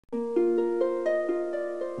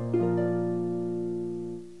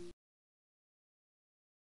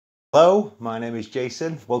Hello, my name is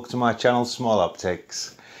Jason. Welcome to my channel, Small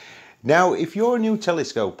Optics. Now, if you're a new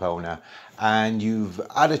telescope owner and you've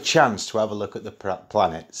had a chance to have a look at the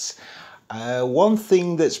planets, one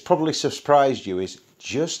thing that's probably surprised you is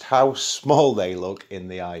just how small they look in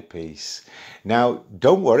the eyepiece. Now,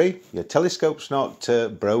 don't worry, your telescope's not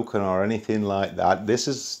broken or anything like that. This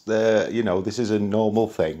is this is a normal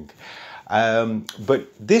thing. But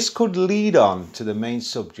this could lead on to the main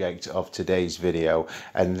subject of today's video,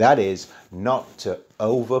 and that is not to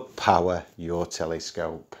overpower your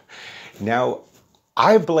telescope. Now,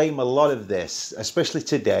 I blame a lot of this, especially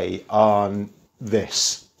today, on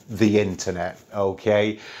the internet,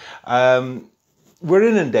 okay? We're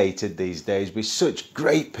inundated these days with such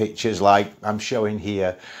great pictures like I'm showing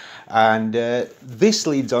here, and this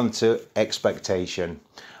leads on to expectation,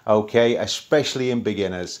 okay, especially in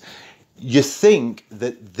beginners. You think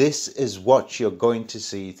that this is what you're going to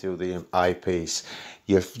see through the eyepiece.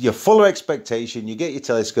 You're full of expectation, you get your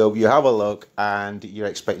telescope, you have a look, and you're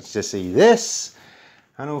expected to see this,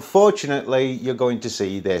 and unfortunately you're going to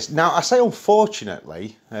see this. Now, I say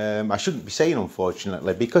unfortunately, I shouldn't be saying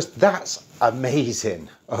unfortunately, because that's amazing,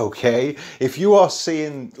 okay? If you are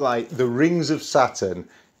seeing like the rings of Saturn,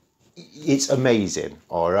 it's amazing,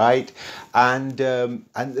 all right? And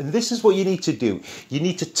this is what you need to do. You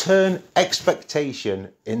need to turn expectation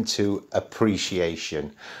into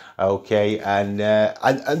appreciation, okay? And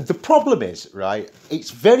the problem is, right,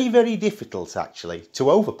 it's very, very difficult actually to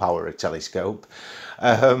overpower a telescope.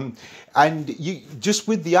 And you just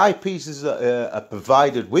with the eyepieces that are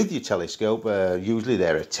provided with your telescope, usually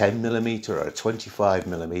they're a 10mm or a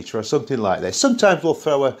 25mm or something like that. Sometimes we'll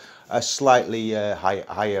throw a slightly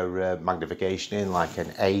higher magnification in, like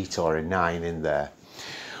an 8 or a 9 in there.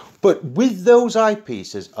 But with those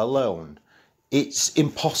eyepieces alone, it's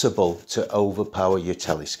impossible to overpower your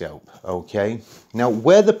telescope, okay? Now,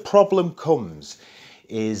 where the problem comes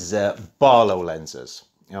is Barlow lenses.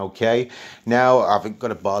 Okay, now I've got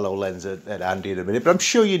a Barlow lens at handy in a minute, but I'm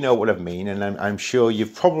sure you know what I mean, and I'm sure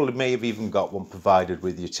you've probably may have even got one provided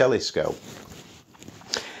with your telescope.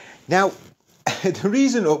 Now,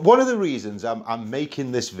 one of the reasons I'm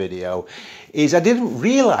making this video is I didn't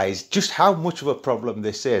realize just how much of a problem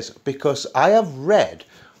this is, because I have read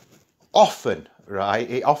often, right,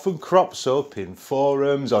 it often crops up in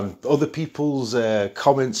forums, on other people's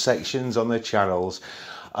comment sections on their channels.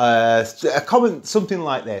 A comment something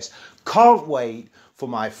like this: can't wait for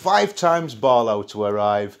my 5x Barlow to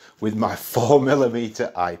arrive with my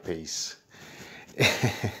 4mm eyepiece.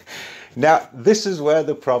 Now, this is where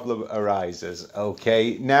the problem arises,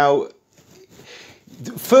 okay? Now,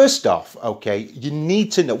 first off, okay, you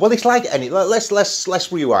need to know, well, it's like any,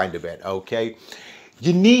 let's rewind a bit, okay?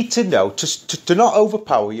 You need to know, to not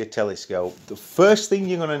overpower your telescope, the first thing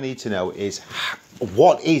you're going to need to know is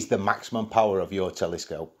what is the maximum power of your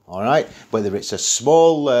telescope, all right? Whether it's a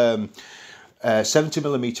small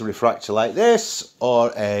 70mm refractor like this,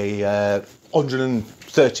 or a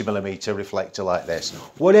 130mm reflector like this,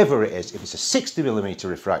 whatever it is. If it's a 60mm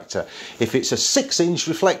refractor, if it's a 6-inch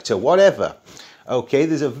reflector, whatever. Okay,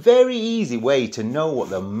 there's a very easy way to know what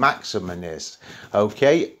the maximum is.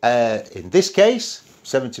 Okay, in this case,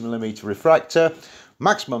 70mm refractor,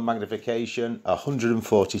 maximum magnification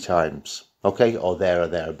 140 times. Okay, or there or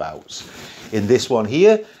thereabouts. In this one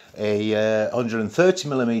here, a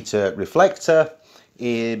 130mm reflector,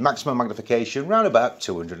 maximum magnification around about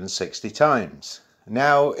 260 times.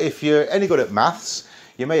 Now, if you're any good at maths,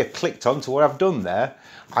 you may have clicked on to what I've done there.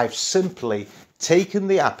 I've simply taken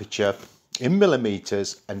the aperture in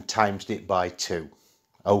millimeters and times it by 2.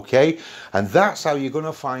 Okay, and that's how you're going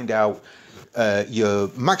to find out your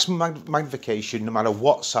maximum magnification, no matter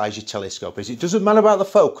what size your telescope is. It doesn't matter about the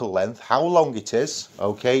focal length, how long it is,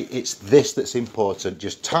 okay? It's this that's important.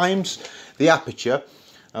 Just times the aperture,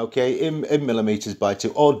 okay, in millimeters by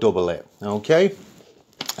 2, or double it, okay?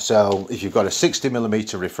 So if you've got a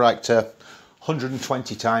 60mm refractor,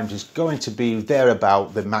 120 times is going to be there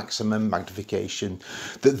about the maximum magnification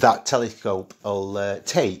that telescope will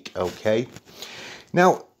take, okay?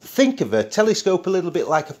 Now, think of a telescope a little bit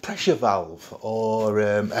like a pressure valve or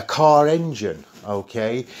a car engine,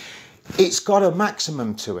 okay? It's got a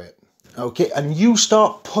maximum to it, okay? And you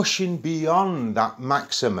start pushing beyond that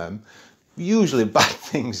maximum, usually bad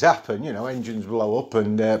things happen, you know, engines blow up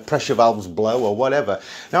and pressure valves blow or whatever.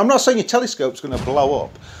 Now, I'm not saying your telescope's going to blow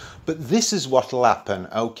up, but this is what will happen,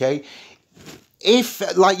 okay? If,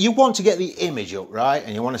 like, you want to get the image up, right,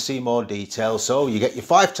 and you want to see more detail, so you get your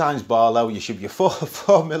 5x Barlow, you shove your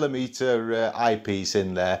 4mm eyepiece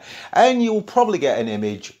in there, and you'll probably get an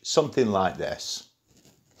image something like this.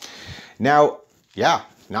 Now, yeah,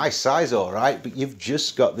 nice size, all right, but you've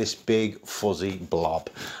just got this big fuzzy blob,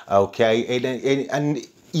 okay? And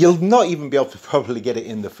you'll not even be able to probably get it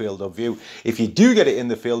in the field of view. If you do get it in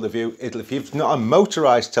the field of view, if you've not a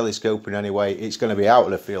motorized telescope in any way, it's going to be out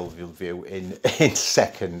of the field of view in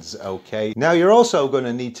seconds, okay? Now you're also going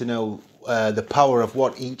to need to know the power of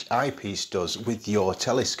what each eyepiece does with your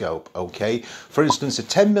telescope, okay? For instance, a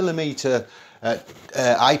 10mm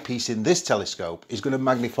eyepiece in this telescope is going to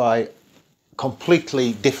magnify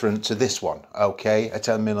completely different to this one, okay? A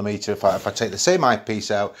 10mm, if I take the same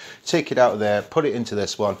eyepiece out, take it out of there, put it into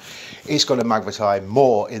this one, it's going to magnify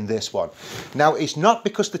more in this one. Now, it's not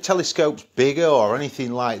because the telescope's bigger or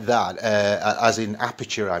anything like that, as in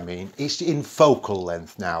aperture, I mean, it's in focal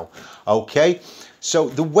length now, okay? So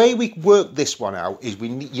the way we work this one out is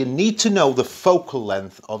you need to know the focal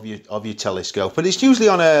length of your telescope, and it's usually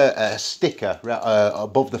on a sticker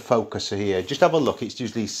above the focuser here. Just have a look. It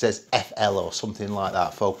usually says FL or something like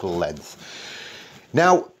that, focal length.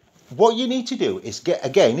 Now, what you need to do is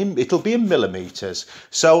it'll be in millimeters.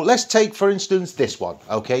 So let's take, for instance, this one.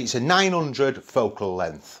 Okay, it's a 900 focal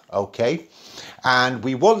length. Okay, and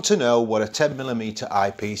we want to know what a 10mm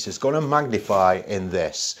eyepiece is going to magnify in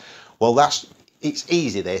this. Well, it's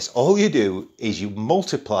easy this. All you do is you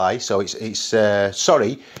multiply, so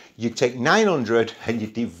you take 900 and you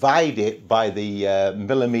divide it by the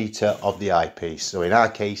millimeter of the eyepiece. So in our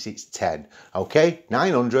case, it's 10, okay?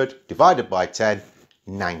 900 divided by 10,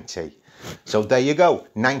 90. So there you go,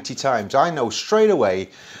 90 times. I know straight away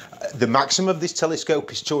the maximum of this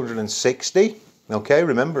telescope is 260, okay?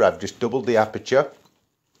 Remember, I've just doubled the aperture.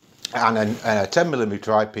 And a 10mm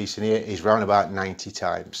eyepiece in here is around about 90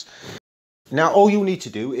 times. Now, all you need to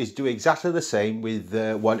do is do exactly the same with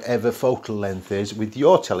whatever focal length is with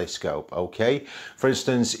your telescope, okay? For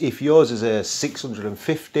instance, if yours is a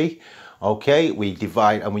 650, okay, we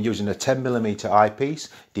divide, and we're using a 10mm eyepiece,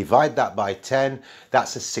 divide that by 10,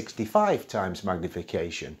 that's a 65 times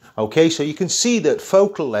magnification, okay? So you can see that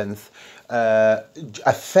focal length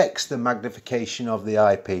affects the magnification of the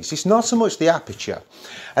eyepiece. It's not so much the aperture.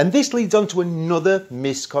 And this leads on to another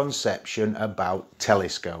misconception about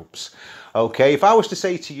telescopes. Okay, if I was to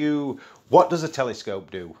say to you, what does a telescope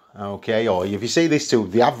do? Okay, or if you say this to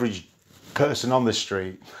the average person on the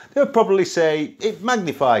street, they'll probably say it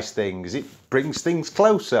magnifies things, it brings things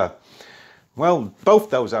closer. Well, both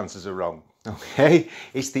those answers are wrong. Okay,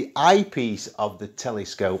 it's the eyepiece of the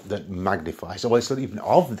telescope that magnifies. Well, it's not even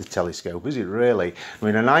of the telescope, is it really? I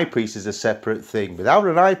mean, an eyepiece is a separate thing. Without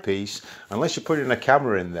an eyepiece, unless you're putting a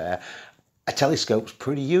camera in there, a telescope's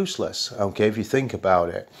pretty useless, okay, if you think about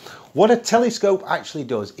it. What a telescope actually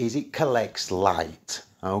does is it collects light,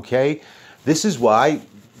 okay? This is why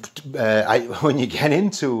when you get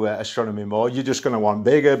into astronomy more, you're just going to want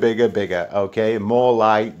bigger, bigger, bigger, okay? More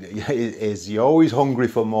light you're always hungry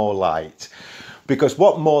for more light. Because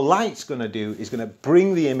what more light's going to do is going to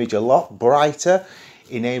bring the image a lot brighter,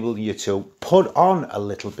 enable you to put on a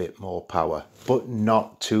little bit more power, but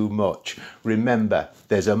not too much. Remember,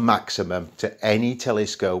 there's a maximum to any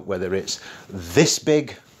telescope, whether it's this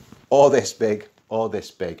big or this big or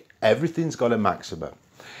this big. Everything's got a maximum.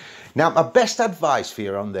 Now, my best advice for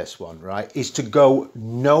you on this one, right, is to go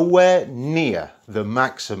nowhere near the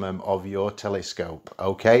maximum of your telescope,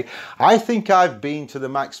 okay? I think I've been to the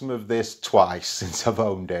maximum of this twice since I've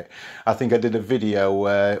owned it. I think I did a video,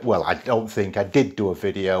 well, I don't think I did do a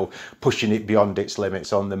video pushing it beyond its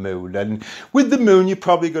limits on the moon. And with the moon, you're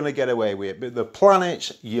probably going to get away with it, but the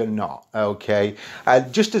planets, you're not, okay?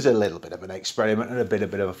 Just as a little bit of an experiment and a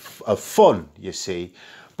bit of fun, you see.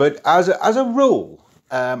 But as a rule,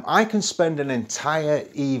 I can spend an entire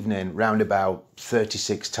evening round about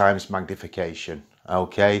 36 times magnification,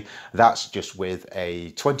 okay? That's just with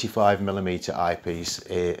a 25mm eyepiece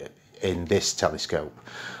in this telescope,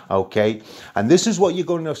 okay? And this is what you're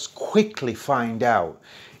going to quickly find out.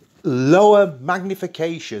 Lower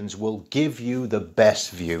magnifications will give you the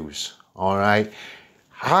best views, all right?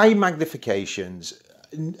 High magnifications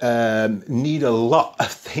need a lot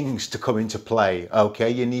of things to come into play, okay?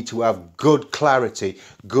 You need to have good clarity,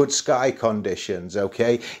 good sky conditions,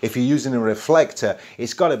 okay? If you're using a reflector,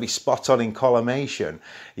 it's got to be spot on in collimation.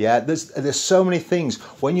 Yeah, there's so many things.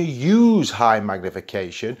 When you use high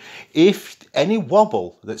magnification, if any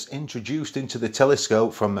wobble that's introduced into the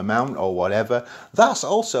telescope from the mount or whatever, that's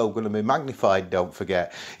also going to be magnified, don't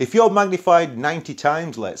forget. If you're magnified 90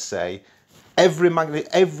 times, let's say, every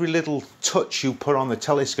little touch you put on the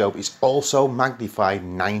telescope is also magnified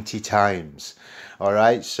 90 times. All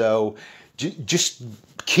right, so just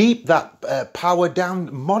keep that power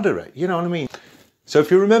down moderate, you know what I mean? So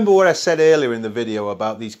if you remember what I said earlier in the video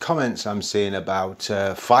about these comments I'm seeing about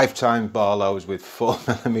 5 times Barlows with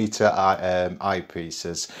 4mm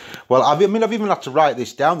eyepieces. Well, I've even had to write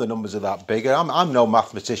this down, the numbers are that big. I'm no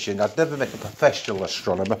mathematician, I'd never make a professional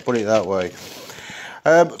astronomer, put it that way.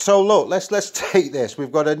 So look, let's take this.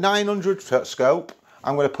 We've got a 900 scope.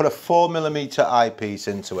 I'm going to put a 4mm eyepiece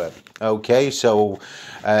into it. Okay, so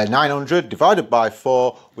 900 divided by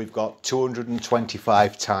 4, we've got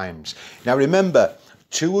 225 times. Now remember,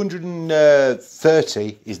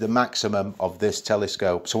 230 is the maximum of this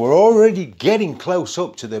telescope. So we're already getting close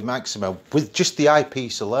up to the maximum with just the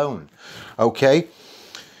eyepiece alone. Okay,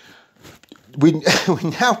 we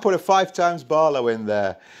now put a 5 times Barlow in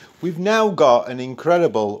there. We've now got an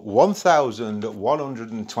incredible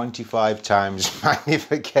 1,125 times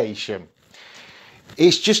magnification.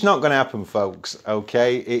 It's just not going to happen, folks,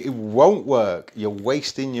 okay? It won't work. You're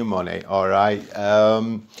wasting your money, all right?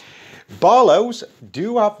 Barlows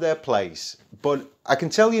do have their place, but I can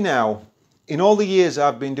tell you now, in all the years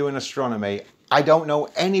I've been doing astronomy, I don't know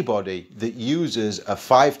anybody that uses a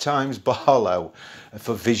 5 times Barlow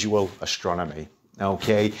for visual astronomy,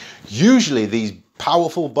 okay? Usually these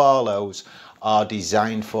powerful Barlows are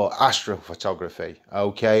designed for astrophotography,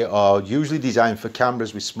 okay, or usually designed for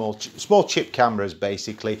cameras with small chip cameras,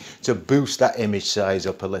 basically, to boost that image size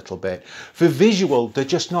up a little bit. For visual, they're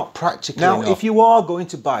just not practical enough. Now, if you are going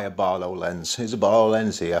to buy a Barlow lens, here's a Barlow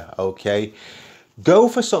lens here, okay, go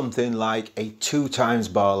for something like a 2 times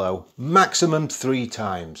Barlow, maximum 3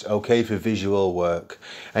 times, okay, for visual work.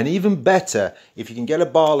 And even better, if you can get a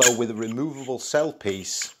Barlow with a removable cell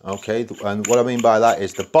piece, okay, and what I mean by that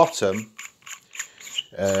is the bottom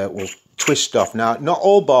will twist off. Now, not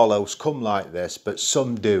all Barlows come like this, but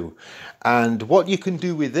some do. And what you can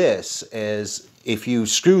do with this is, if you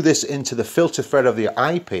screw this into the filter thread of the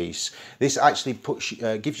eyepiece, this actually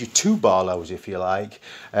gives you 2 Barlows, if you like,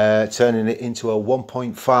 turning it into a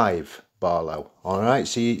 1.5 Barlow. All right,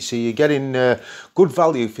 so you're getting good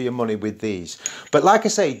value for your money with these. But like I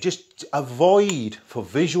say, just avoid for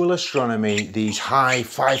visual astronomy these high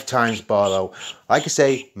 5 times Barlow. Like I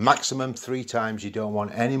say, maximum 3 times. You don't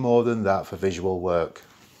want any more than that for visual work.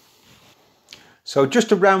 So just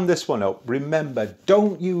to round this one up, remember,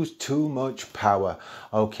 don't use too much power,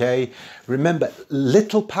 okay? Remember,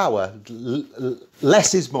 little power,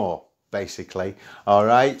 less is more, basically, all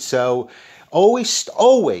right? So always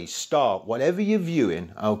start whatever you're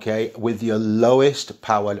viewing, okay, with your lowest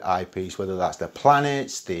powered eyepiece, whether that's the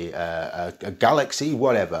planets, a galaxy,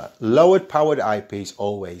 whatever. Lowered powered eyepiece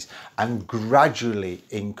always, and gradually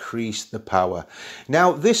increase the power.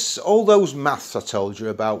 Now all those maths I told you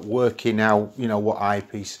about working out, you know, what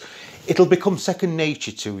eyepiece, it'll become second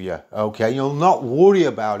nature to you, okay? You'll not worry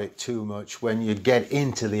about it too much when you get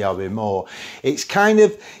into the hobby more. It's kind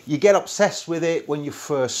of, you get obsessed with it when you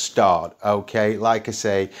first start, okay? Like I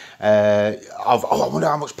say, I wonder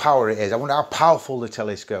how much power it is. I wonder how powerful the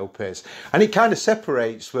telescope is. And it kind of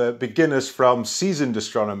separates beginners from seasoned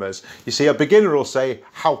astronomers. You see, a beginner will say,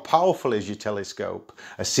 how powerful is your telescope?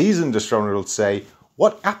 A seasoned astronomer will say,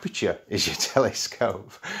 what aperture is your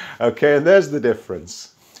telescope? Okay, and there's the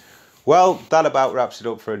difference. Well, that about wraps it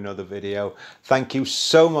up for another video. Thank you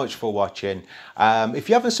so much for watching. If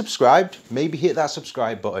you haven't subscribed, maybe hit that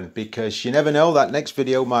subscribe button, because you never know, that next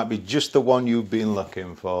video might be just the one you've been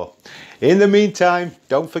looking for. In the meantime,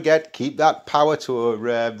 don't forget, keep that power to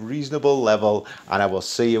a reasonable level, and I will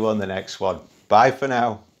see you on the next one. Bye for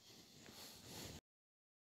now.